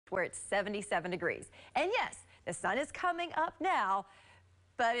where it's 77 degrees. And yes, the sun is coming up now,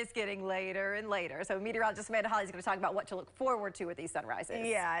 but it's getting later and later. So meteorologist Amanda Holly is going to talk about what to look forward to with these sunrises.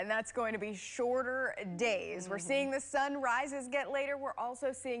 Yeah, and that's going to be shorter days. We're seeing the sunrises get later. We're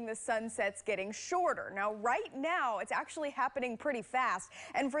also seeing the sunsets getting shorter. Now, right now, it's actually happening pretty fast.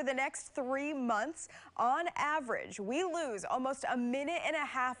 And for the next 3 months, on average, we lose almost a minute and a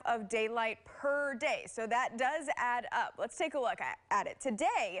half of daylight per day. So that does add up. Let's take a look at it.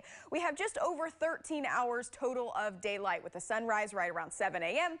 Today, we have just over 13 hours total of daylight with the sunrise right around 7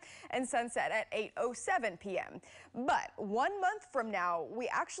 a.m. and sunset at 8:07 p.m. But 1 month from now, we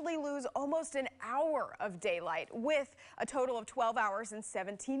actually lose almost an hour of daylight with a total of 12 hours and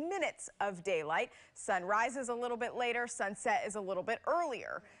 17 minutes of daylight. Sun rises a little bit later, sunset is a little bit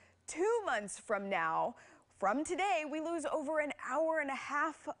earlier. 2 months from now, from today, we lose over an hour and a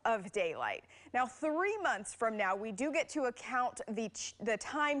half of daylight. Now, 3 months from now, we do get to account the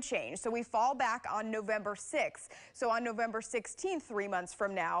time change. So we fall back on November 6th. So on November 16th, 3 months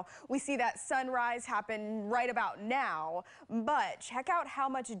from now, we see that sunrise happen right about now. But check out how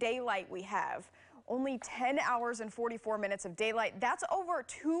much daylight we have. Only 10 hours and 44 minutes of daylight. That's over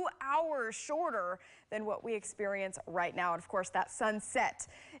 2 hours shorter than what we experience right now. And of course, that sunset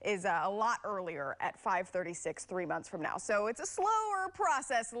is a lot earlier at 5:36 3 months from now. So it's a slower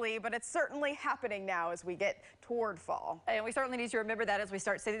process, Lee, but it's certainly happening now as we get toward fall. And we certainly need to remember that as we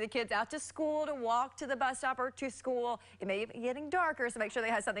start sending the kids out to school, to walk to the bus stop or to school. It may be getting darker, so make sure they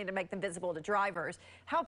have something to make them visible to drivers. How